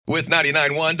With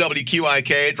 99.1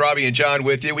 WQIK, Robbie and John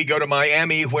with you. We go to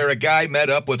Miami where a guy met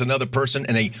up with another person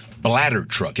in a bladder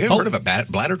truck. You ever heard of a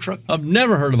bladder truck? I've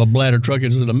never heard of a bladder truck.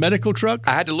 Is it a medical truck?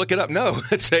 I had to look it up. No,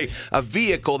 it's a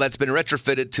vehicle that's been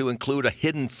retrofitted to include a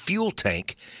hidden fuel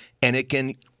tank, and it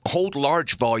can hold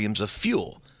large volumes of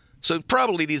fuel. So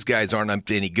probably these guys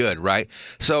aren't any good, right?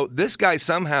 So this guy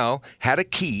somehow had a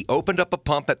key, opened up a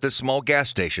pump at this small gas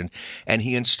station, and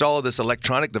he installed this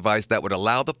electronic device that would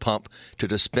allow the pump to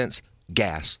dispense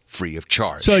gas free of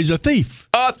charge. So he's a thief.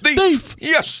 A thief!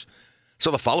 Yes!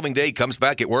 So the following day, he comes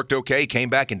back, it worked okay, came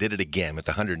back and did it again with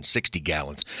 160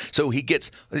 gallons. So he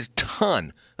gets this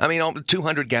ton,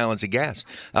 200 gallons of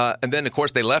gas. And then, of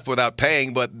course, they left without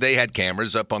paying, but they had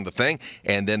cameras up on the thing,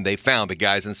 and then they found the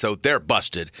guys, and so they're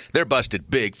busted. They're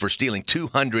busted big for stealing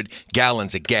 200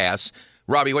 gallons of gas.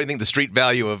 Robbie, what do you think the street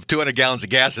value of 200 gallons of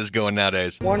gas is going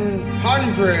nowadays?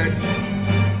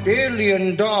 $100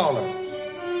 billion.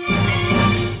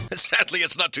 Sadly,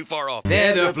 it's not too far off.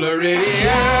 They're the Floridians.